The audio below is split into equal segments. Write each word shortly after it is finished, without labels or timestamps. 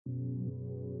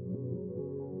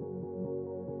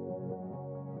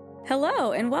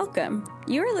Hello and welcome.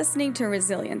 You are listening to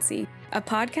Resiliency, a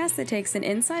podcast that takes an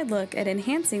inside look at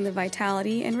enhancing the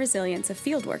vitality and resilience of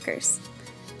field workers.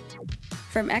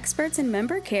 From experts in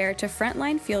member care to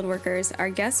frontline field workers, our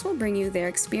guests will bring you their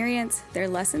experience, their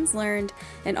lessons learned,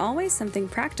 and always something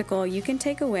practical you can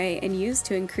take away and use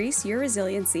to increase your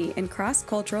resiliency in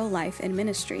cross-cultural life and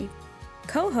ministry.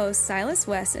 Co-hosts Silas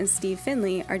West and Steve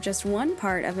Finley are just one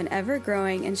part of an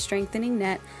ever-growing and strengthening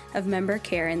net of member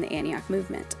care in the Antioch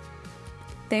movement.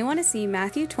 They want to see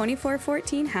Matthew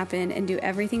 24:14 happen and do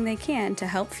everything they can to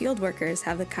help field workers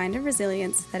have the kind of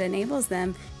resilience that enables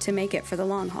them to make it for the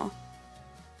long haul.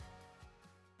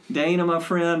 Dana, my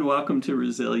friend, welcome to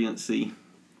Resiliency.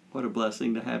 What a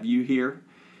blessing to have you here.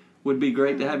 Would be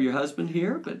great to have your husband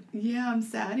here, but... Yeah, I'm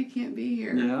sad he can't be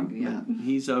here. Yeah.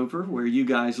 He's over where you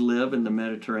guys live in the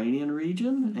Mediterranean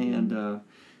region, and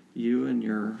you and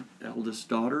your eldest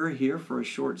daughter are here for a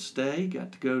short stay.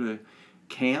 Got to go to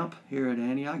camp here at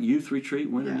Antioch, youth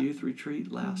retreat, winter youth retreat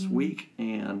last week,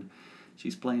 and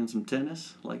she's playing some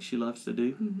tennis like she loves to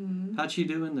do. How'd she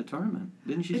do in the tournament?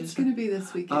 Didn't she It's going to be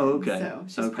this weekend. Oh, okay.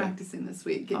 So she's practicing this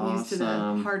week, getting used to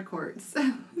the hard courts.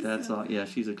 That's all. Yeah,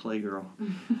 she's a clay girl.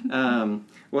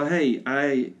 Well, hey,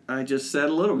 I just said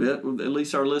a little bit. At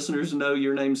least our listeners know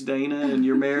your name's Dana and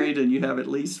you're married and you have at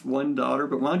least one daughter.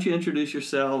 But why don't you introduce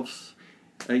yourself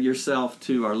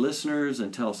to our listeners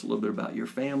and tell us a little bit about your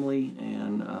family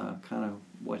and kind of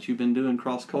what you've been doing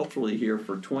cross-culturally here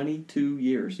for 22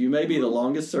 years. You may be the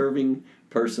longest-serving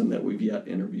person that we've yet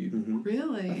interviewed.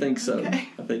 Really? I think so. Okay.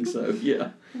 I think so,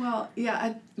 yeah. Well,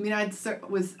 yeah, I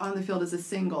was on the field as a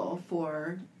single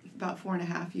for about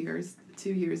 4.5 years,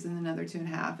 2 years and another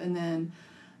 2.5, and then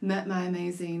met my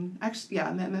amazing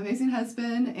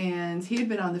husband, and he had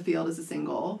been on the field as a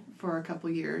single for a couple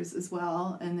years as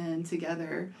well, and then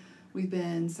together we've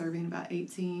been serving about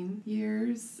 18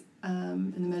 years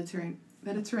in the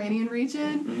Mediterranean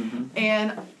region,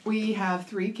 and we have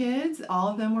 3 kids. All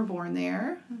of them were born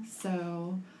there,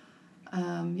 so so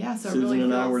Susan it really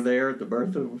and feels... I were there at the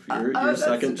birth of your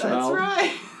second child.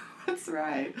 That's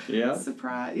right. Yeah.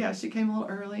 Surprise! Yeah, she came a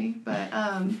little early, but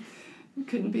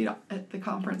couldn't be at the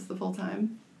conference the full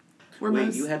time.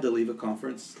 You had to leave a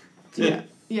conference to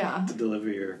deliver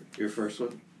your first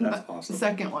one? That's awesome.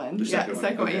 Second one. The second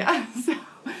one. Okay. Yeah. So,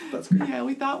 that's great. Yeah,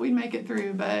 we thought we'd make it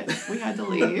through, but we had to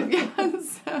leave.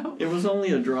 So it was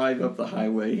only a drive up the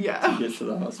highway to get to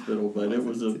the hospital, but it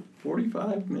was a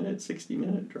 45-minute,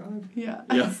 60-minute drive. Yeah.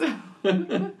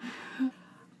 Yeah.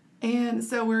 And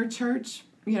so we're church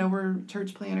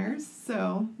planners,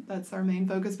 so that's our main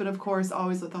focus, but of course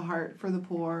always with a heart for the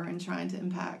poor and trying to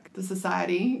impact the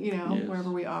society, wherever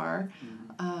we are,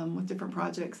 with different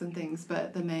projects and things.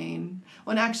 But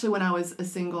when I was a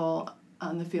single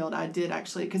on the field, I did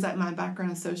actually, because my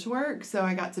background is social work, so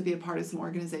I got to be a part of some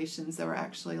organizations that were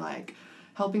actually like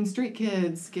helping street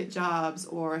kids get jobs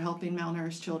or helping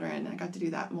malnourished children. I got to do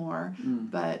that more.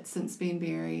 But since being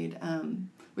married,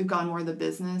 we've gone more the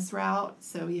business route.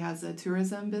 So he has a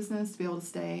tourism business to be able to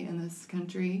stay in this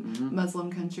country,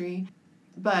 Muslim country.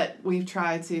 But we've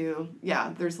tried to,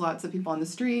 there's lots of people on the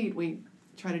street. We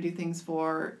try to do things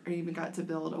or even got to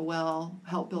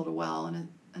help build a well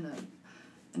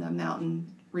in a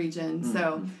mountain region.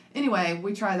 So anyway,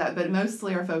 we try that. But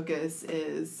mostly our focus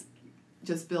is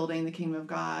just building the kingdom of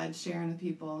God, sharing with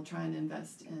people, trying to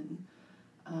invest in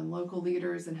local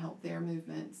leaders and help their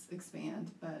movements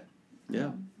expand. But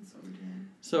that's what we're doing.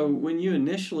 So when you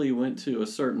initially went to a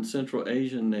certain Central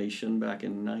Asian nation back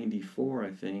in '94,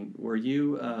 I think, were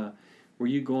you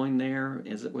going there?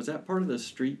 Was that part of the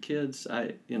street kids,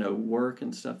 work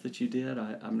and stuff that you did?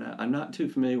 I'm not too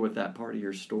familiar with that part of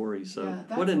your story. So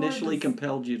what initially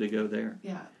compelled you to go there?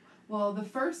 Yeah. Well, the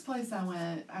first place I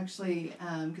went, actually,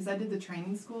 because I did the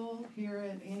training school here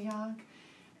at Antioch,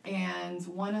 and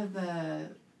one of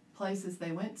the places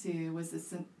they went to was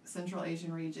the Central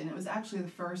Asian region. It was actually the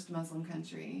first Muslim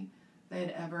country they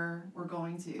had ever were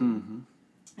going to.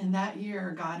 And that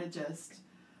year, God had just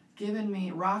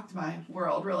rocked my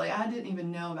world, really. I didn't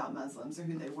even know about Muslims or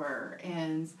who they were.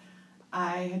 And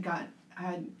I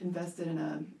had invested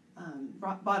in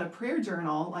bought a prayer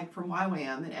journal, like from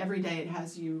YWAM, and every day it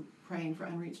has you praying for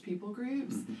unreached people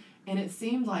groups. And it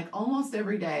seemed like almost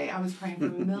every day I was praying for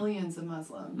millions of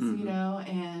Muslims,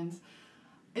 and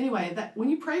anyway, that when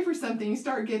you pray for something, you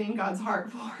start getting God's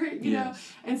heart for it, you know.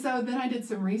 And so then I did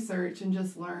some research and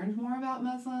just learned more about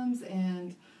Muslims.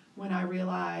 And when I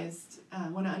realized,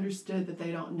 when I understood that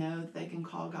they don't know that they can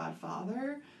call God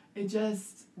Father, it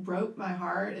just broke my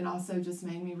heart and also just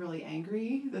made me really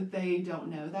angry that they don't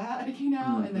know that,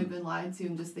 and they've been lied to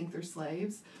and just think they're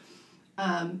slaves.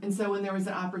 And so when there was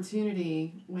an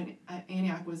opportunity, when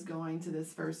Antioch was going to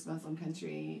this first Muslim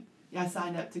country, I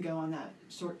signed up to go on that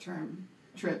short-term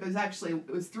trip. It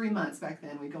was 3 months back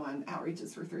then. We go on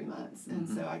outreaches for 3 months. And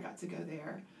so I got to go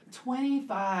there.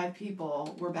 25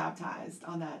 people were baptized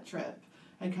on that trip,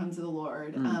 had come to the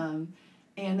Lord.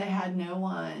 And they had no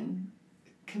one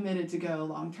committed to go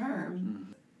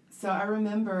long-term. So I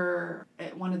remember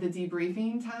at one of the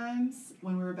debriefing times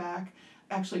when we were back,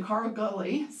 actually Carl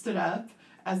Gully stood up,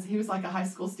 as he was like a high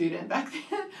school student back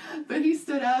then, but he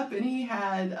stood up and he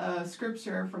had a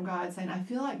scripture from God saying, I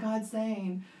feel like God's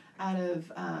saying out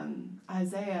of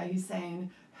Isaiah, he's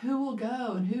saying, who will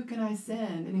go and who can I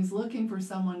send? And he's looking for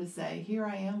someone to say, here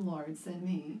I am, Lord, send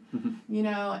me.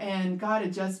 And God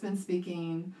had just been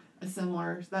speaking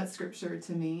that scripture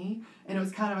to me, and it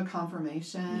was kind of a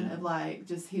confirmation of like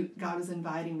God was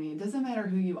inviting me. It doesn't matter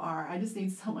who you are, I just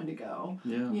need someone to go.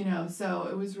 So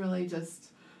it was really just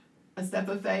a step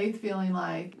of faith, feeling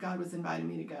like God was inviting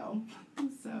me to go.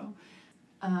 So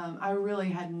I really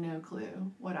had no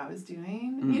clue what I was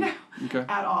doing,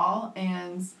 at all.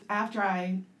 And after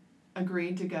I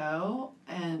agreed to go,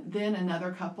 and then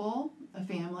another couple, a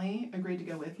family, agreed to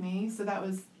go with me, so that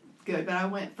was good. But I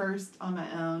went first on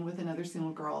my own with another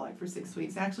single girl, like for 6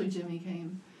 weeks. Actually, Jimmy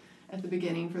came at the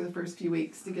beginning for the first few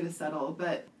weeks to get us settled.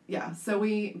 But yeah,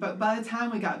 but by the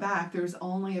time we got back, there was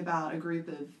only about a group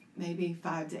of maybe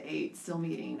 5 to 8 still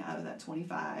meeting out of that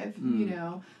 25,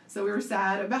 So we were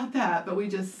sad about that, but we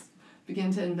just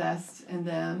began to invest in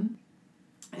them.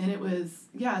 And it was,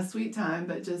 a sweet time,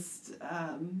 but just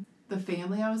the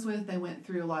family I was with, they went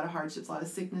through a lot of hardships, a lot of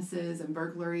sicknesses and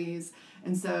burglaries.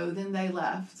 And so then they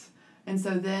left. And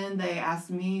so then they asked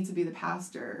me to be the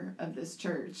pastor of this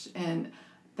church. And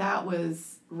that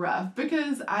was rough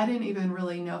because I didn't even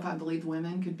really know if I believed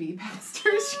women could be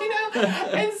pastors,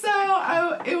 And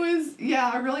so it was,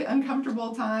 a really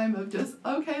uncomfortable time of just,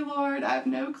 okay, Lord, I have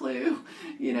no clue,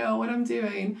 what I'm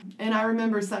doing. And I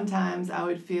remember sometimes I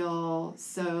would feel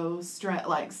so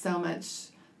so much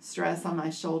stress on my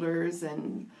shoulders,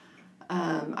 and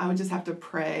I would just have to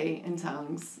pray in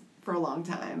tongues for a long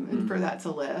time and for that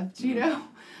to lift,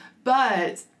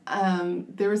 But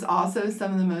there was also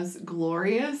some of the most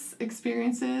glorious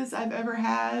experiences I've ever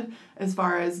had as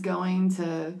far as going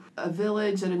to a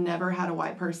village that had never had a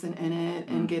white person in it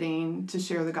and getting to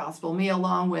share the gospel, me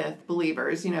along with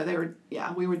believers. They were,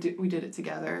 we did it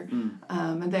together.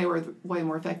 And they were way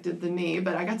more effective than me,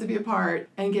 but I got to be a part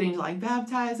and getting to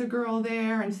baptize a girl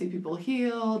there and see people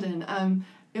healed. And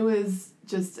it was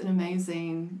just an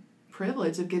amazing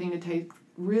privilege of getting to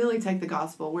really take the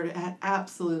gospel where it had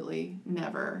absolutely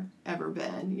never, ever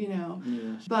been,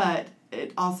 Yes. But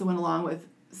it also went along with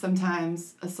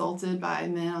sometimes assaulted by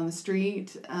men on the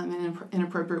street in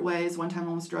inappropriate ways. One time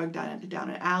almost drugged down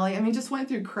an alley. Just went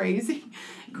through crazy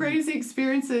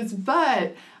experiences,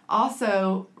 but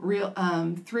also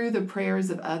through the prayers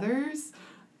of others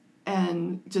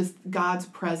and just God's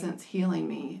presence healing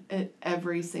me at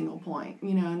every single point,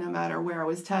 no matter where I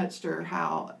was touched or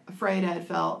how afraid I had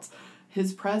felt.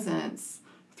 His presence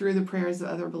through the prayers of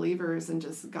other believers and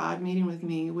just God meeting with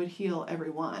me would heal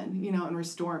everyone, and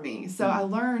restore me. So I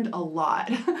learned a lot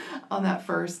on that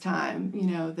first time,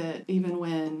 that even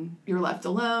when you're left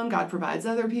alone, God provides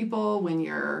other people. When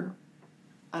you're,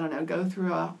 go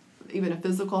through even a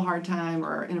physical hard time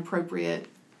or inappropriate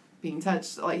being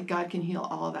touched, God can heal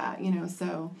all of that,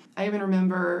 So I even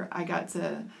remember I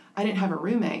didn't have a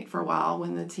roommate for a while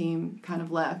when the team kind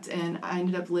of left, and I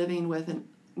ended up living with an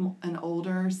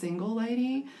older single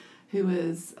lady who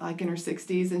was in her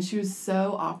 60s, and she was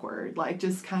so awkward,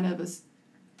 just kind of a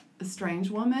strange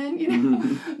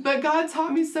woman, But God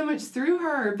taught me so much through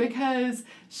her because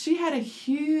she had a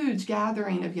huge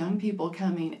gathering of young people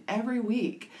coming every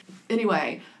week.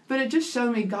 Anyway, but it just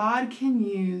showed me God can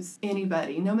use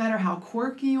anybody, no matter how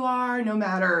quirky you are, no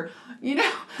matter,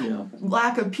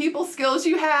 lack of people skills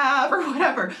you have or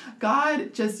whatever.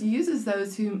 God just uses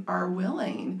those who are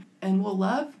willing and will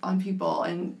love on people,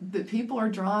 and the people are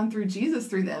drawn through Jesus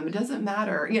through them. It doesn't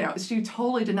matter. She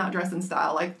totally did not dress in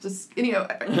style, not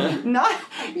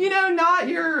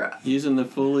your... Using the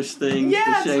foolish things,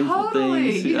 the shameful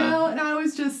things. And I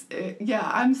was just,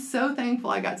 I'm so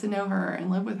thankful I got to know her and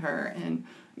live with her, and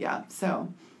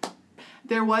so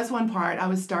there was one part I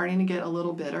was starting to get a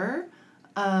little bitter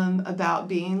about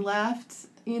being left,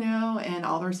 and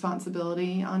all the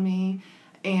responsibility on me.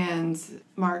 And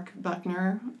Mark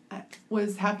Buckner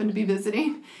happened to be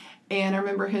visiting, and I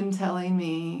remember him telling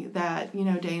me that,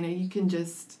 Dana, you can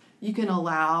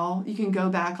go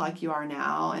back like you are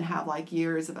now and have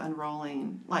years of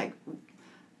unrolling,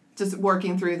 just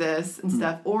working through this and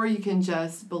stuff, or you can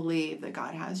just believe that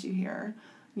God has you here,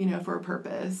 for a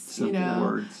purpose. Simple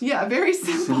words. Yeah, very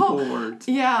simple. Simple words.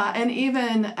 Yeah, and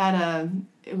even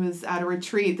it was at a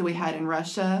retreat that we had in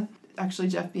Russia. Actually,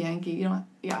 Jeff Bianchi,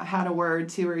 had a word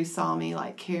too where he saw me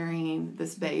like carrying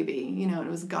this baby, and it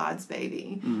was God's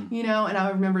baby, and I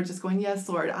remember just going, yes,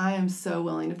 Lord, I am so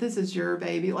willing. If this is your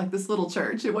baby, like this little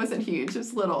church, it wasn't huge, it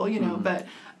was little, but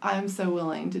I'm so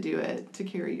willing to do it, to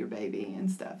carry your baby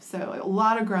and stuff. So a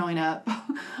lot of growing up,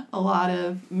 a lot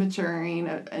of maturing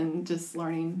and just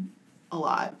learning a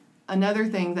lot. Another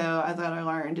thing, though, I thought I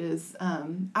learned is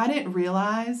I didn't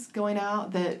realize going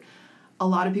out that a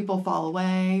lot of people fall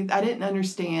away. I didn't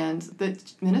understand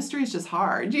that ministry is just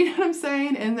hard. You know what I'm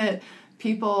saying? And that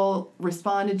people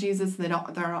respond to Jesus. They're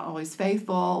not always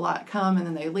faithful. A lot come and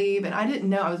then they leave. And I didn't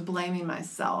know. I was blaming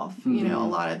myself, a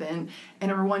lot of it. And I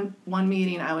remember one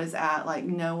meeting I was at, like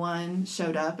no one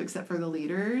showed up except for the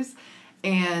leaders.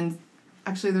 And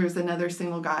actually there was another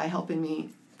single guy helping me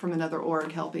from another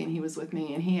org helping. He was with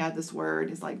me and he had this word.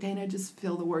 He's like, Dana, just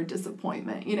feel the word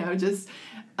disappointment,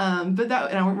 but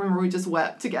that, and I remember we just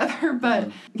wept together,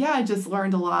 but I just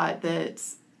learned a lot that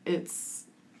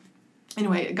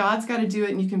anyway, God's got to do it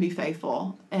and you can be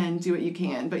faithful and do what you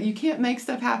can, but you can't make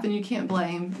stuff happen. You can't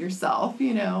blame yourself,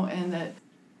 and that,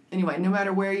 anyway, no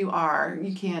matter where you are,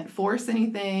 you can't force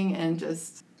anything and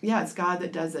just, it's God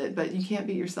that does it, but you can't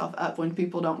beat yourself up when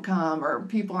people don't come or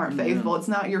people aren't faithful. It's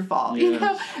not your fault,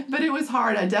 but it was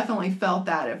hard. I definitely felt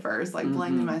that at first, like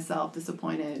blaming myself,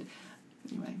 disappointed.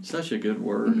 Anyway. Such a good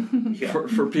word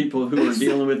for people who are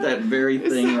dealing with that very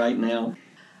thing right now.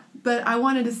 But I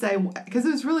wanted to say, because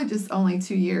it was really just only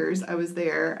 2 years I was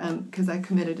there, because I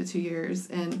committed to 2 years.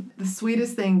 And the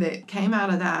sweetest thing that came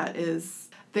out of that is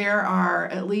there are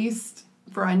at least,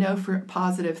 for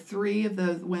positive, 3 of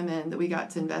the women that we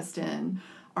got to invest in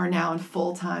are now in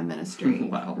full-time ministry,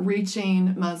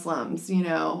 reaching Muslims,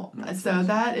 So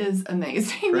that is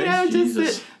amazing, Praise just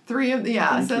Jesus. that 3 of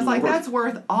so it's like, that's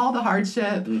worth all the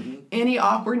hardship, any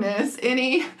awkwardness,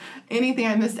 anything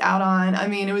I missed out on. I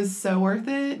mean, it was so worth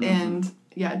it, and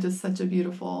just such a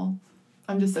beautiful.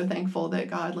 I'm just so thankful that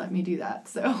God let me do that.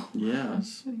 So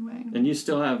yes. Anyway. And you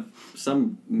still have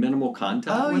some minimal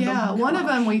contact with them? Oh, yeah. One of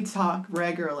them we talk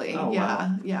regularly. Oh, yeah,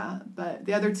 wow. yeah. But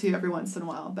the other 2 every once in a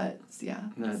while. But, yeah.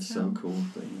 That's so cool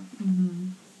thing. Mm-hmm.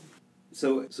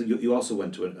 So you also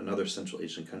went to another Central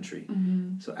Asian country.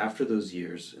 Mm-hmm. So after those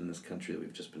years in this country that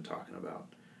we've just been talking about,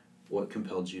 what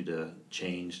compelled you to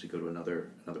change, to go to another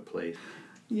place?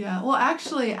 Yeah. Well,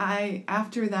 actually,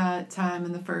 after that time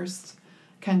in the first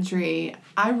country,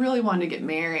 I really wanted to get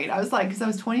married. I was like, because I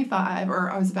was 25,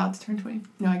 or I was about to turn 20.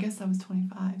 No, I guess I was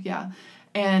 25. Yeah.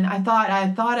 And I thought I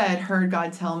had heard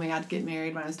God tell me I'd get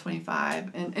married when I was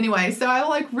 25. And anyway, so I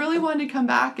like really wanted to come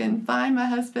back and find my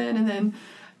husband. And then,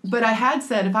 but I had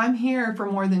said, if I'm here for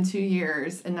more than 2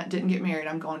 years and didn't get married,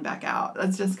 I'm going back out.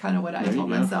 That's just kind of what I told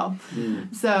myself.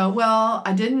 So, well,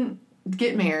 I didn't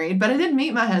get married, but I didn't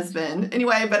meet my husband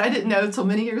anyway, but I didn't know until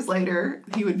many years later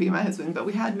he would be my husband, but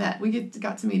we had met. We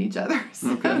got to meet each other,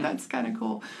 so that's kind of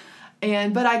cool.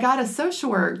 But I got a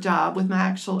social work job with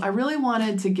I really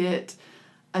wanted to get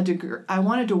a degree. I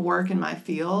wanted to work in my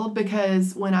field,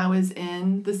 because when I was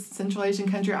in the Central Asian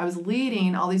country, I was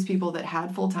leading all these people that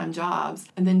had full-time jobs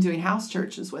and then doing house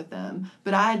churches with them,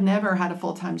 but I had never had a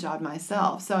full-time job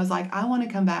myself. So I was like, I want to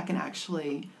come back and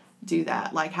actually do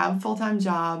that, like have a full-time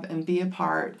job and be a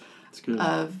part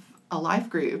of a life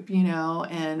group,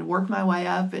 and work my way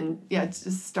up and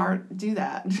just do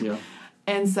that. Yeah.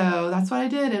 And so that's what I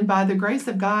did. And by the grace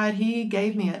of God, He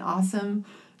gave me an awesome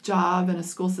job in a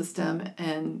school system,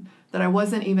 and that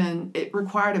it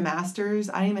required a master's.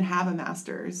 I didn't even have a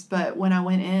master's, but when I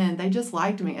went in, they just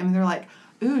liked me. I mean, they're like,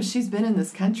 ooh, she's been in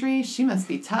this country, she must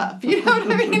be tough. You know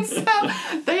what I mean? So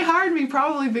they hired me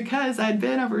probably because I'd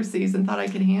been overseas and thought I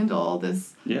could handle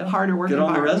this harder work environment. Get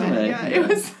on the resume. Yeah, it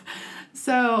was.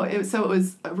 So it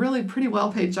was a really pretty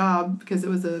well-paid job, because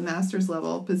it was a master's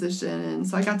level position, and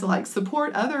so I got to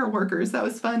support other workers. That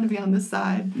was fun to be on this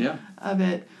side of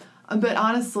it. But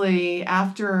honestly,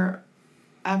 after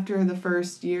the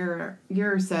first year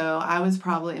or so, I was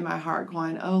probably in my heart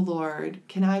going, oh, Lord,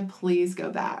 can I please go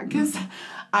back? Because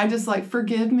I just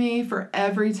forgive me for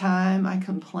every time I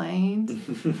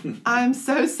complained. I'm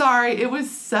so sorry. It was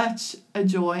such a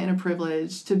joy and a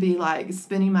privilege to be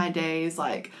spending my days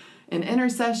in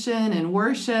intercession and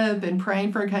worship and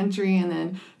praying for a country, and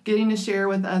then getting to share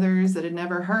with others that had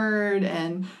never heard,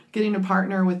 and getting to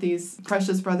partner with these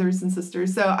precious brothers and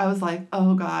sisters. So I was like,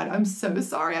 oh God, I'm so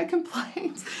sorry I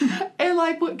complained. And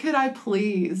like, what could I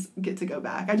please get to go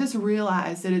back? I just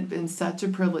realized it had been such a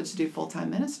privilege to do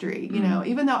full-time ministry. You know,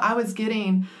 even though I was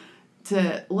getting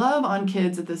to love on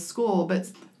kids at this school,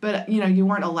 but you know, you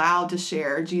weren't allowed to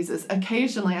share Jesus.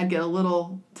 Occasionally I'd get a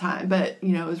little time, but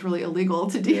you know, it was really illegal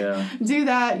to do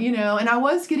that, you know, and I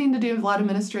was getting to do a lot of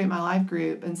ministry at my life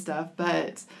group and stuff,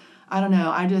 but I don't know,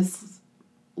 I just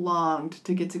longed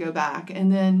to get to go back.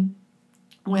 And then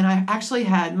when I actually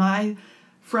had my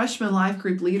freshman life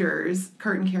group leaders,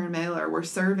 Kurt and Karen Mailer, were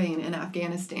serving in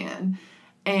Afghanistan,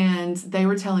 and they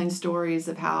were telling stories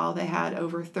of how they had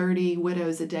over 30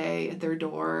 widows a day at their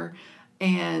door,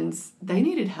 and they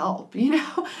needed help, you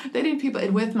know. They needed people.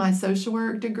 And with my social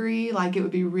work degree, like, it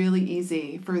would be really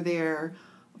easy for their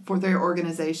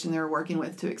organization they were working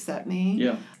with to accept me.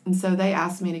 Yeah. And so they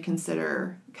asked me to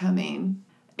consider coming.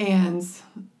 And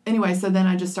anyway, so then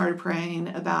I just started praying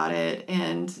about it,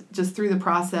 and just through the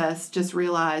process just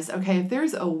realized, okay, if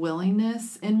there's a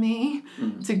willingness in me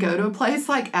to go to a place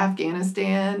like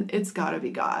Afghanistan, it's got to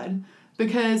be God.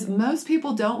 Because most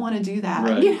people don't want to do that.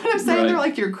 Right. You know what I'm saying? Right. They're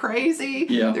like, you're crazy.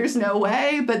 Yeah. There's no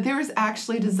way. But there's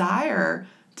actually desire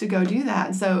to go do that.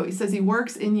 And so he says he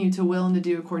works in you to will and to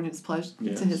do according to his pleasure,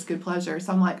 to his good pleasure.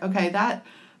 So I'm like, okay,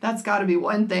 that's got to be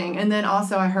one thing. And then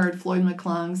also I heard Floyd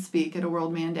McClung speak at a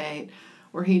World Mandate,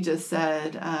 where he just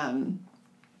said,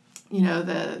 you know,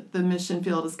 the mission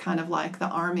field is kind of like the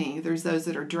Army. There's those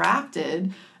that are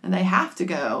drafted and they have to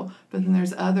go, but then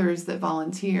there's others that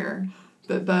volunteer.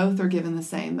 But both are given the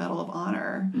same Medal of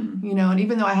Honor, you know, and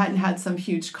even though I hadn't had some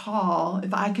huge call,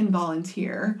 if I can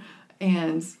volunteer,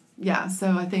 and yeah,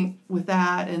 so I think with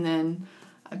that, and then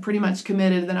I pretty much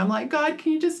committed, then I'm like, God,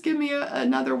 can you just give me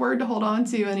another word to hold on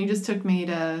to? And he just took me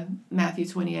to Matthew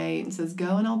 28 and says,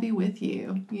 go and I'll be with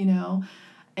you, you know,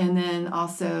 and then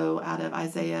also out of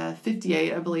Isaiah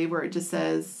 58, I believe, where it just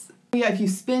says, yeah, if you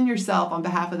spend yourself on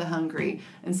behalf of the hungry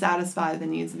and satisfy the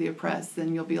needs of the oppressed,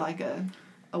 then you'll be like a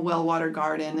well-watered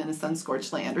garden in a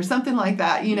sun-scorched land, or something like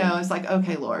that. You know, it's like,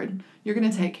 okay, Lord, you're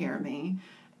going to take care of me,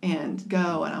 and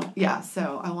go. And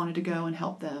so I wanted to go and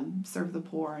help them serve the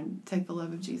poor and take the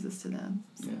love of Jesus to them.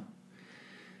 So. Yeah.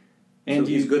 And so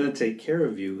he's going to take care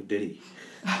of you, did he?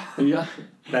 Yeah.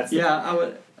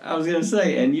 I was going to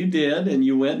say, and you did, and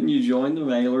you went and you joined the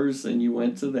Mailers, and you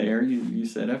went to there. You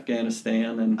said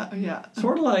Afghanistan, and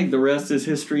sort of like the rest is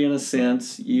history in a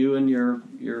sense. You and your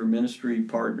ministry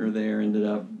partner there ended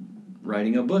up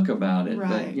writing a book about it.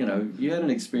 Right. But, you know, you had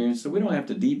an experience that we don't have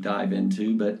to deep dive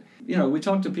into, but, you know, we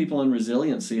talked to people in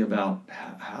resiliency about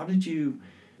how did you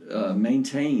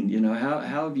maintain, you know, how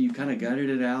have you kind of gutted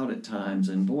it out at times,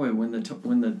 and boy, when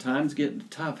the times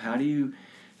get tough, how do you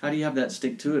have that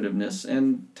stick-to-itiveness?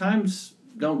 And times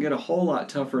don't get a whole lot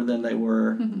tougher than they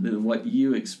were, than what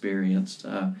you experienced.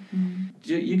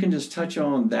 You can just touch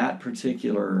on that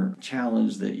particular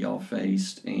challenge that y'all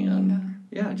faced, and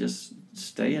just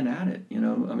staying at it, you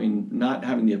know. I mean, not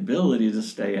having the ability to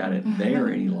stay at it there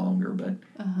any longer, but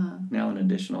now an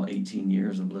additional 18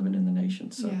 years of living in the nation.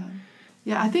 So.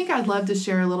 Yeah, I think I'd love to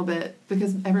share a little bit,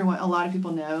 because a lot of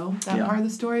people know that part of the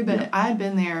story, but I had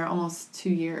been there almost 2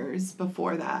 years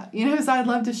before that, you know, so I'd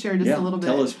love to share just a little bit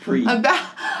tell us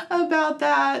about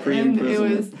that. And it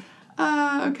was,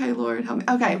 okay, Lord, help me.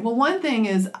 Okay, well, one thing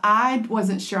is I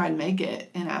wasn't sure I'd make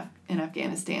it in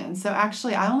Afghanistan. So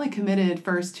actually, I only committed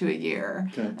first to a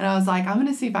year. Okay. And I was like, I'm going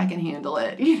to see if I can handle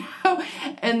it, you know.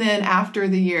 And then after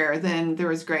the year, then there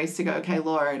was grace to go, okay,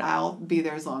 Lord, I'll be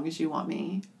there as long as you want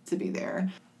me to be there.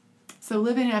 So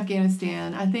living in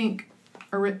Afghanistan, I think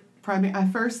I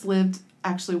first lived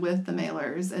actually with the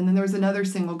Mailers, and then there was another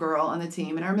single girl on the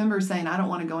team. And I remember saying, I don't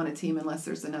want to go on a team unless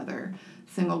there's another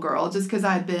single girl, just because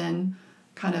I'd been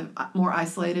kind of more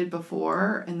isolated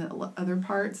before in the other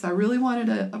parts. So I really wanted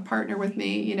a partner with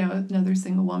me, you know, another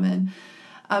single woman.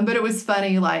 But it was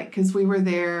funny, like, because we were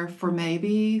there for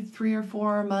maybe 3 or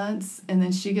 4 months, and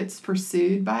then she gets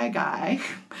pursued by a guy,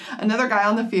 another guy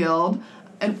on the field.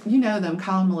 And you know them,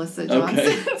 Kyle and Melissa Johnson.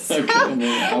 Okay. So, I wasn't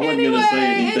going to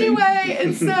say anything.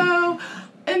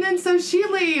 And so she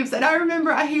leaves, and I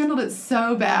remember I handled it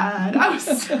so bad. I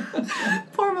was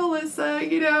poor Melissa,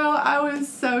 you know, I was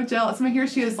so jealous. I mean, here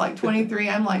she is, like 23,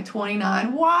 I'm like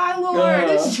 29. Why,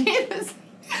 Lord?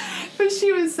 But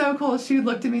she was so cool. She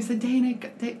looked at me and said, Dana,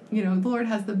 you know, the Lord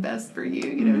has the best for you.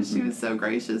 You know, she was so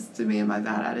gracious to me and my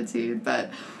bad attitude.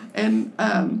 But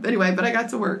I got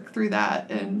to work through that,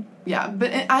 and Yeah,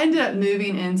 but I ended up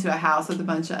moving into a house with a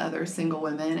bunch of other single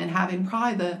women and having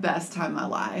probably the best time of my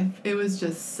life. It was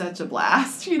just such a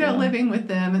blast, living with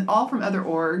them, and all from other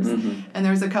orgs. Mm-hmm. And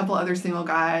there's a couple other single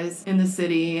guys in the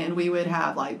city, and we would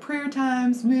have like prayer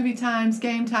times, movie times,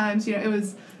 game times. It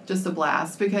was just a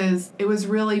blast because it was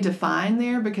really defined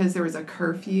there because there was a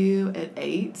curfew at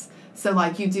 8. So,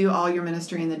 like, you do all your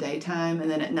ministry in the daytime, and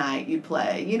then at night you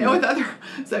play, with other...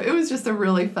 So it was just a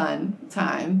really fun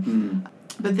time. Mm.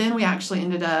 But then we actually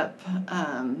ended up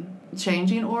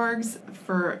changing orgs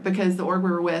because the org we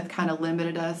were with kind of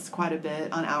limited us quite a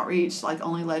bit on outreach, like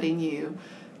only letting you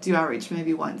do outreach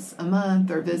maybe once a month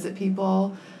or visit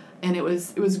people. And it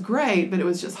was great, but it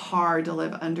was just hard to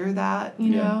live under that,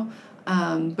 you know.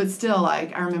 But still,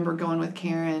 like, I remember going with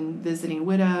Karen, visiting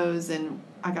widows, and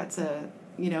I got to,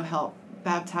 help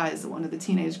baptize one of the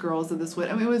teenage girls of this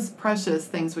widow. I mean, it was precious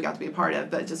things we got to be a part of,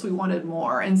 but just we wanted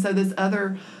more. And so this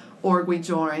other org we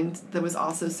joined that was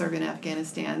also serving in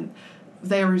Afghanistan,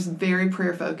 they were very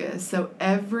prayer focused. So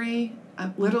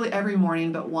literally every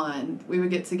morning but one, we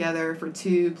would get together for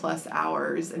 2+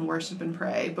 hours and worship and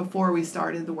pray before we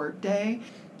started the work day.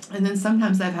 And then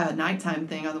sometimes I've had a nighttime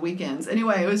thing on the weekends.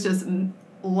 Anyway, it was just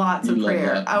lots of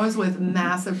prayer. I was with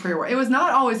massive prayer work. It was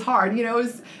not always hard, it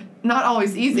was not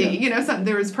always easy,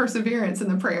 there was perseverance in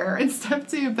the prayer and stuff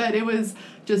too, but it was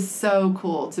just so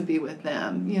cool to be with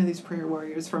them, these prayer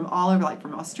warriors from all over, like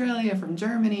from Australia, from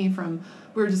Germany,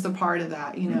 we were just a part of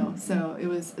that, so it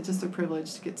was just a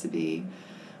privilege to get to be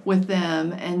with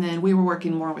them. And then we were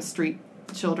working more with street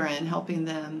children, helping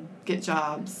them get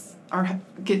jobs or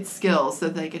get skills so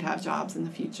that they could have jobs in the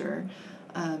future.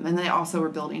 And they also were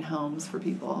building homes for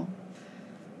people.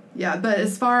 Yeah, but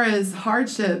as far as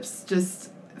hardships,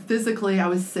 just physically, I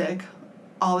was sick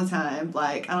all the time.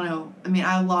 Like, I don't know. I mean,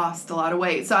 I lost a lot of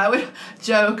weight. So I would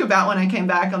joke about when I came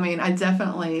back. I mean, I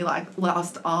definitely,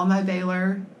 lost all my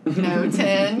Baylor,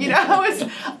 10.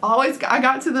 I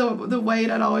got to the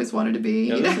weight I'd always wanted to be.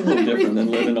 Yeah, that's a little different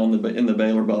than living in the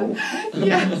Baylor bubble.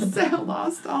 Yeah, so I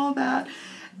lost all that.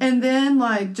 And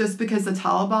then, just because the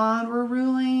Taliban were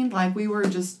ruling, we were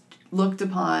just looked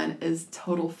upon as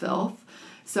total filth.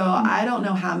 So I don't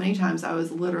know how many times I was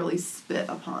literally spit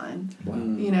upon,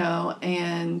 wow.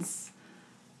 And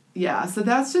yeah, so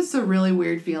that's just a really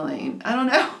weird feeling. I don't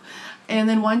know. And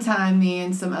then one time, me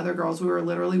and some other girls, we were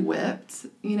literally whipped,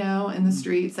 in the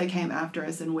streets. They came after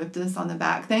us and whipped us on the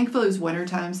back. Thankfully, it was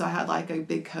wintertime, so I had, a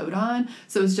big coat on.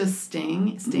 So it was just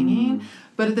stinging. Mm.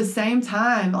 But at the same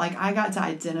time, I got to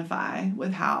identify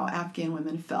with how Afghan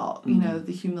women felt,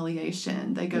 the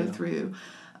humiliation they go through.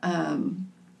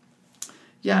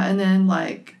 Yeah, and then,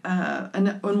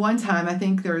 and one time, I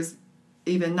think there was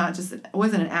even not just, it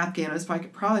wasn't an Afghan, it was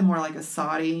probably more like a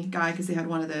Saudi guy, because he had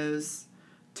one of those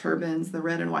turbans, the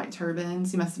red and white turbans.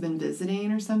 He must have been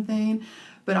visiting or something.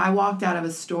 But I walked out of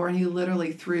a store, and he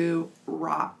literally threw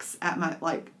rocks at my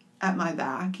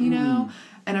back, And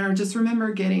I just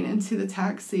remember getting into the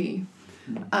taxi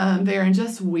there and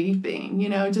just weeping,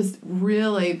 just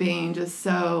really being just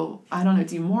so, I don't know,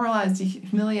 demoralized,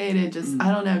 humiliated, just,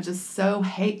 I don't know, just so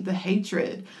the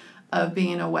hatred of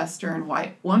being a Western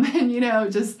white woman,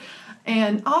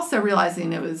 and also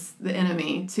realizing it was the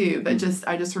enemy too, but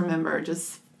I just remember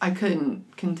I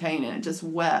couldn't contain it, just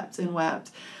wept and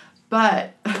wept.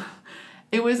 But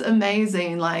it was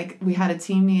amazing, we had a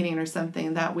team meeting or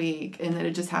something that week, and then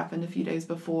it just happened a few days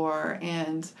before,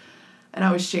 and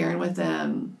I was sharing with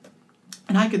them,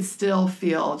 and I could still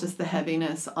feel just the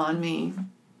heaviness on me.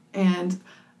 And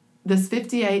this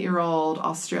 58-year-old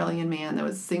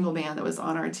Australian single man that was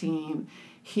on our team,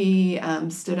 he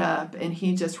stood up and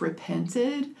he just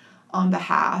repented on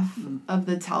behalf of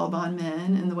the Taliban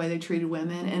men and the way they treated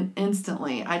women. And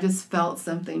instantly, I just felt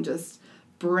something just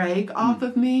break off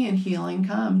of me and healing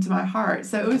come to my heart.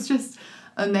 So it was just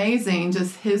amazing,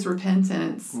 just his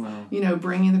repentance, wow.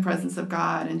 Bringing the presence of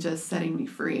God and just setting me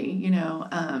free,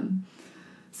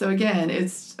 So again,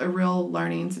 it's a real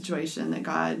learning situation that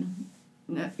God,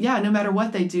 no matter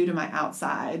what they do to my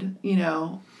outside,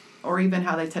 or even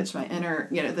how they touch my inner,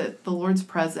 that the Lord's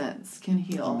presence can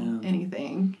heal Amen.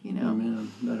 Anything,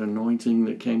 Amen. That anointing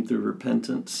that came through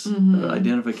repentance,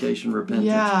 identification,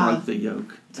 repentance, broke the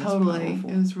yoke. That's totally. powerful.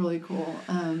 It was really cool.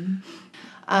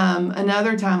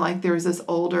 Another time, there was this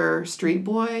older street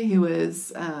boy who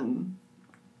was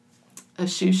a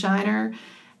shoe shiner,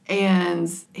 and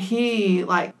he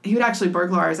would actually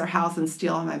burglarize our house and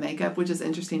steal all my makeup, which is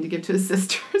interesting to give to his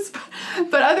sisters.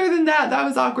 But other than that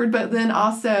was awkward. But then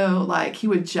also, he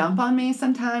would jump on me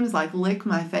sometimes, lick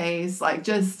my face,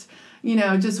 just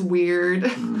weird.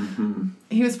 Mm-hmm.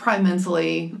 He was probably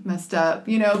mentally messed up,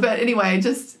 but anyway,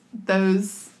 just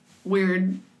those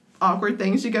weird awkward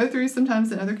things you go through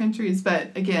sometimes in other countries.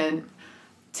 But again,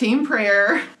 team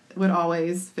prayer would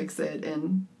always fix it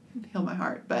and heal my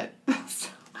heart. But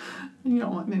you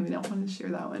don't want to share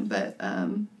that one. But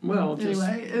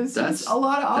anyway, it's just a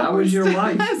lot of awkward that was your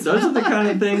life. Those are the kind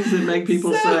of things that make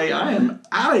people say, I am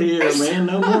out of here, man,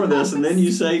 no more of this. And then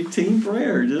you say team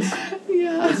prayer, just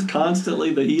it's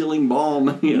constantly the healing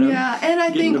balm, Yeah, and I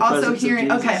think also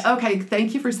hearing, okay,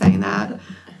 thank you for saying that.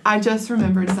 I just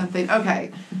remembered something.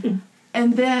 Okay.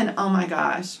 And then, oh my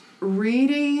gosh,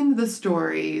 reading the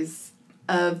stories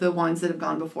of the ones that have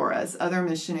gone before us, other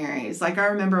missionaries. Like I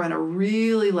remember on a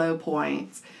really low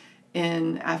point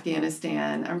in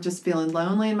Afghanistan, I'm just feeling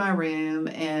lonely in my room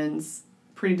and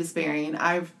pretty despairing.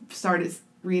 I've started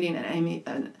reading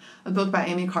a book by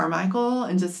Amy Carmichael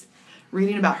and just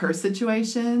reading about her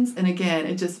situations. And again,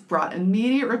 it just brought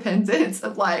immediate repentance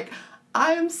of like,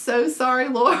 I am so sorry,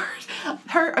 Lord.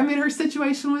 Her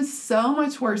situation was so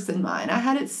much worse than mine. I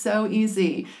had it so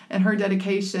easy. And her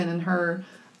dedication and her,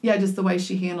 just the way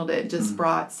she handled it just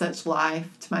brought such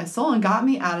life to my soul and got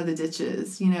me out of the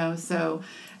ditches, So,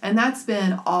 and that's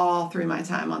been all through my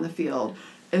time on the field,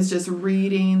 is just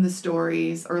reading the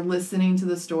stories or listening to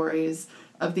the stories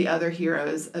of the other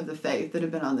heroes of the faith that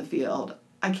have been on the field.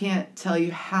 I can't tell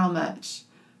you how much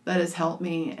that has helped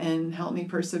me and helped me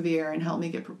persevere and helped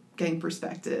me gain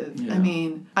perspective. Yeah. I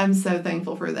mean, I'm so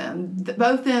thankful for them.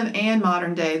 Both them and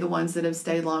modern day, the ones that have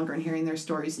stayed longer and hearing their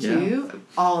stories too,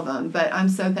 all of them. But I'm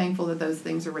so thankful that those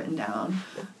things are written down.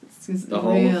 The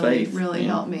whole of faith. Really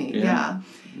helped me. Yeah.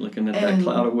 Looking at that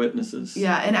cloud of witnesses.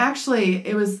 Yeah, and actually,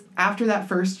 it was after that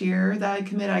first year that I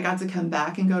committed, I got to come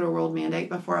back and go to a World Mandate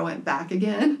before I went back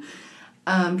again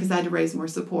because I had to raise more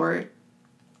support.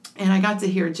 And I got to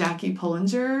hear Jackie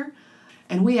Pullinger,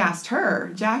 and we asked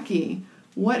her, Jackie,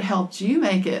 what helped you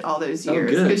make it all those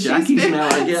years? Oh, good. Jackie's now,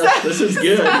 I guess. This is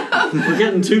good. We're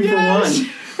getting 2 for 1.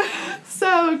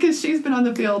 So, because she's been on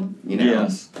the field,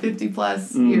 50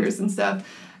 plus years and stuff.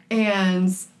 And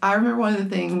I remember one of the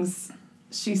things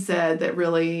she said that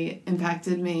really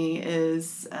impacted me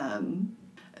is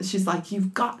she's like,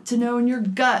 you've got to know in your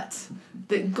gut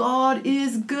that God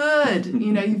is good.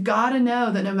 You've got to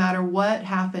know that no matter what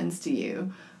happens to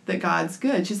you, that God's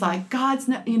good. She's like, God's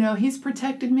not, He's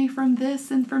protected me from this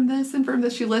and from this and from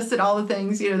this. She listed all the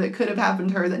things, that could have happened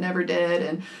to her that never did.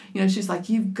 And, she's like,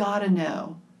 you've got to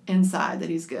know inside that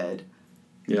He's good.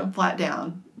 Yeah. Flat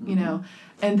down,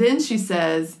 And then she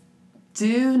says,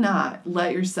 do not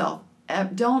let yourself,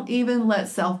 don't even let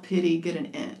self-pity get an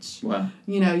inch. Wow.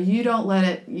 You don't let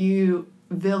it, you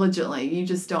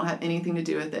just don't have anything to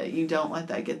do with it. You don't let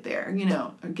that get there,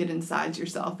 or get inside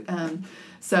yourself.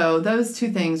 So those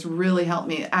 2 things really helped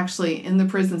me. Actually, in the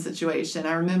prison situation,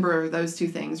 I remember those 2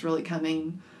 things really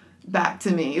coming back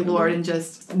to me, Lord, and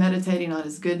just meditating on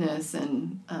His goodness.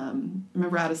 And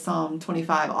remember out of Psalm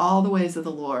 25, all the ways of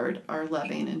the Lord are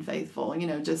loving and faithful,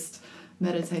 just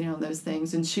meditating on those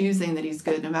things and choosing that He's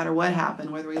good no matter what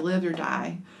happened, whether we live or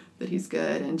die, that He's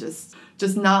good, and just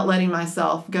not letting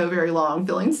myself go very long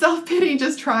feeling self-pity,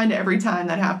 just trying to, every time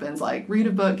that happens, like read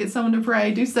a book, get someone to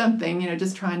pray, do something,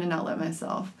 just trying to not let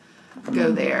myself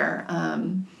go there.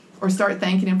 Or start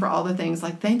thanking Him for all the things,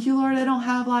 like, thank you, Lord, I don't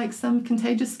have like some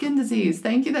contagious skin disease.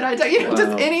 Thank you that I don't,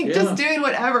 just doing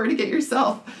whatever to get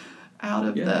yourself out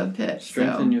of the pit.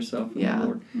 Strengthen yourself in the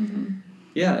Lord. Mm-hmm.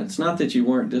 Yeah, it's not that you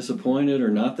weren't disappointed or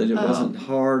not that it wasn't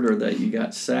hard or that you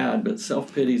got sad, but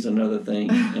self-pity is another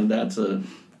thing, and that's a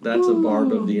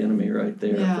barb of the enemy right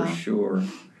there for sure.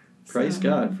 Praise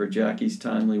God for Jackie's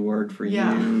timely word for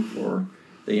you, for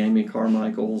the Amy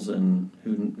Carmichaels, and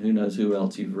who knows who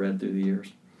else you've read through the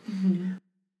years. Mm-hmm.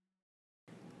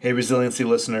 Hey, Resiliency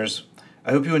listeners.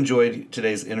 I hope you enjoyed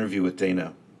today's interview with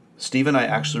Dana. Steve and I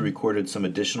actually recorded some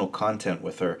additional content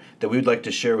with her that we would like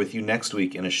to share with you next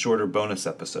week in a shorter bonus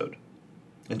episode.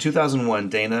 In 2001,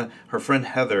 Dana, her friend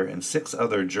Heather, and 6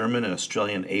 other German and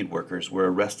Australian aid workers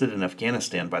were arrested in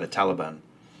Afghanistan by the Taliban.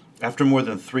 After more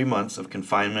than 3 months of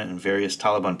confinement in various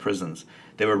Taliban prisons,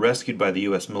 they were rescued by the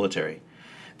U.S. military.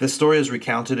 This story is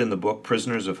recounted in the book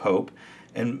Prisoners of Hope,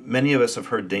 and many of us have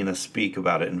heard Dana speak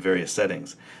about it in various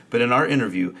settings. But in our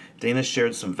interview, Dana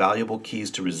shared some valuable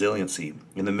keys to resiliency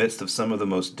in the midst of some of the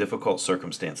most difficult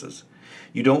circumstances.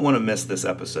 You don't want to miss this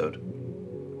episode.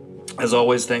 As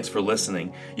always, thanks for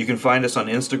listening. You can find us on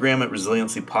Instagram at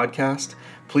Resiliency Podcast.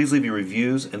 Please leave your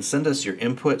reviews and send us your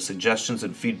input, suggestions,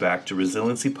 and feedback to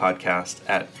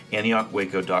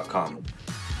resiliencypodcast@antiochwaco.com.